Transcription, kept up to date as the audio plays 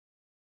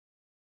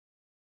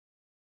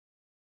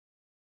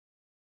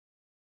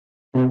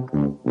Peek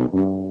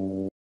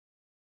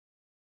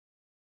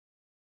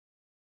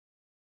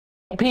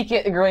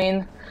at the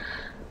green.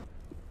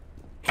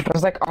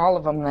 There's like all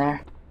of them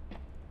there.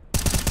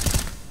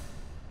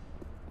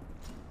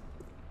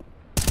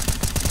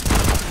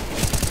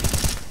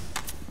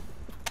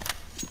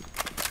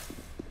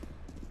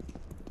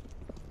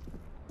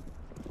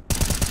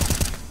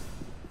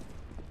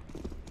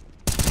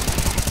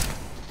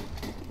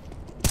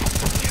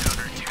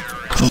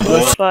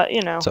 But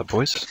you know. What's up,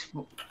 boys?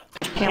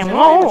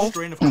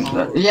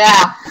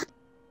 Yeah.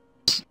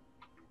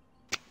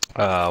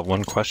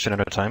 One question at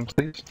a time,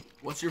 please.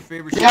 What's your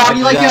favorite? Yeah,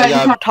 you like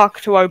You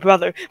talk to our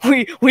brother.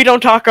 We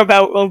don't talk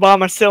about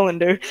Obama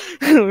cylinder.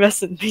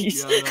 Rest in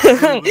peace. Let's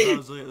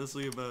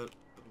see about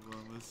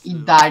Obama. He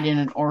died in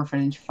an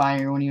orphanage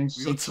fire when he was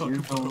 6 We years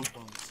don't talk old. about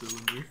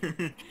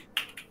Obama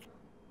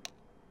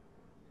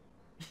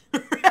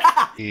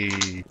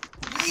cylinder.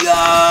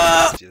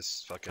 Yeah!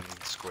 Just fucking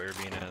square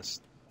being ass.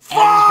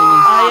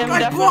 I am I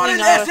definitely an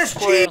not a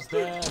SSG!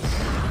 square.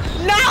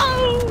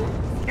 No!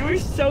 You were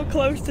so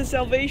close to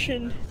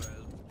salvation.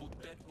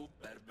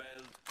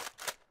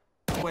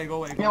 Go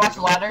away. You watch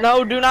the ladder?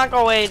 No, do not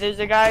go away. There's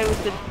a guy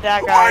with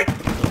that guy.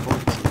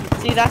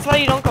 See, that's why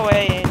you don't go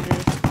away, Andrew.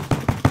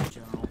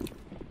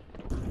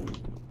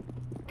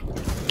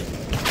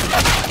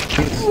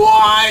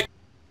 What?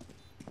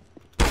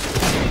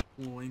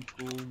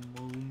 Yoinkle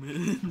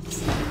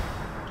moment.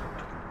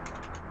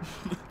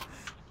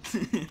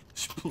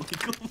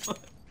 Shploinkle.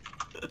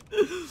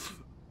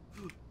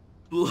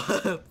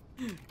 Blap.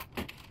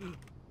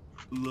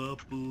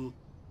 Lapple.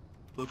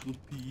 Buckle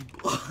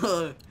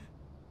people.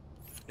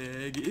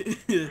 Egg.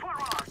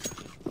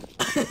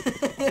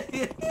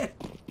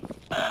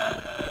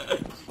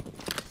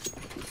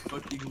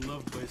 Fucking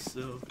love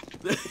myself.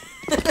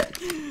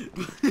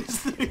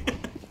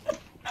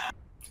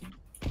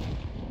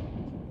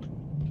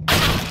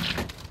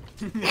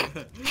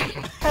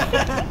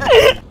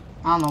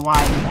 I don't know why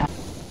I did that.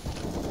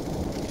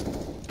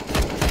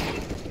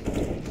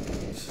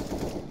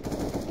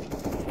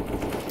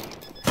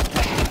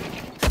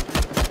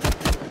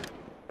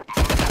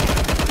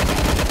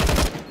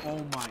 Oh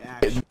my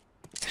action.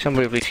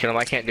 Somebody please kill him,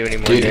 I can't do any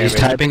more Dude, damage. he's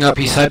typing up,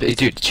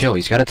 dude, chill,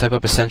 he's gotta type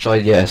up essential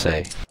idea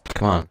essay.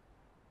 Come on.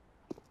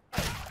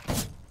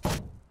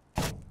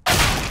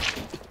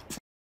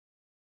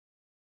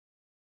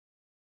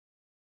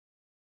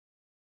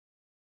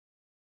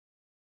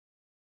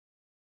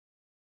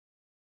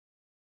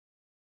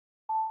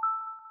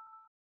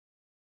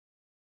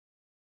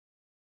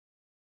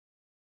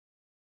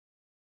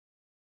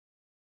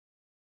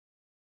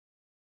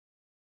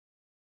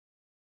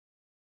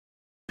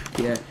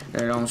 Yeah,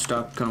 they don't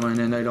stop coming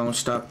and they don't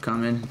stop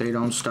coming. They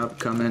don't stop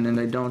coming and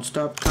they don't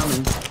stop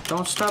coming.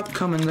 Don't stop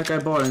coming like I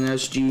bought an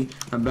SG.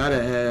 I'm about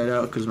to head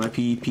out cause my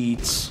pee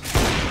peats.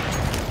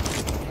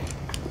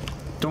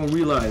 Don't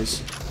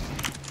realize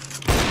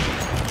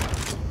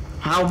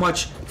how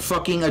much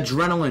fucking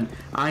adrenaline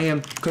I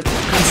am consuming.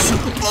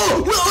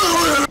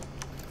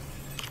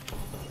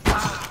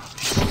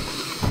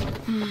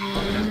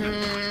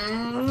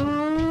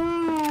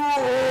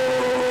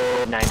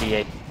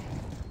 98.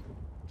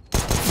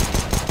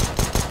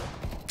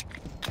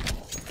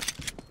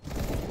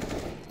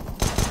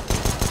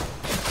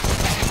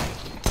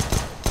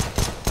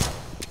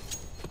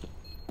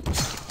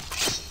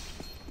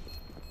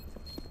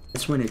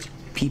 That's when it's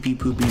pee pee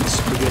poopy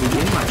spaghetti in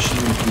my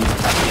shploinkle.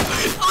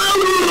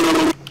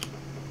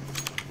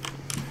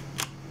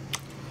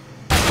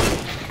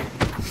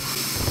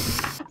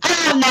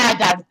 Oh no, I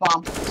died with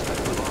bomb.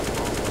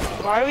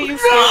 Why were you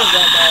scared of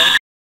that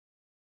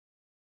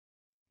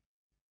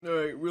guy?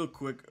 Alright, real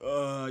quick,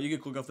 you can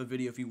click off the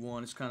video if you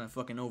want, it's kinda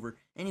fucking over.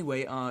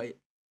 Anyway,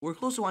 we're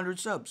close to 100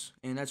 subs,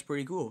 and that's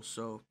pretty cool,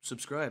 so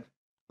subscribe.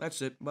 That's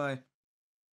it, bye.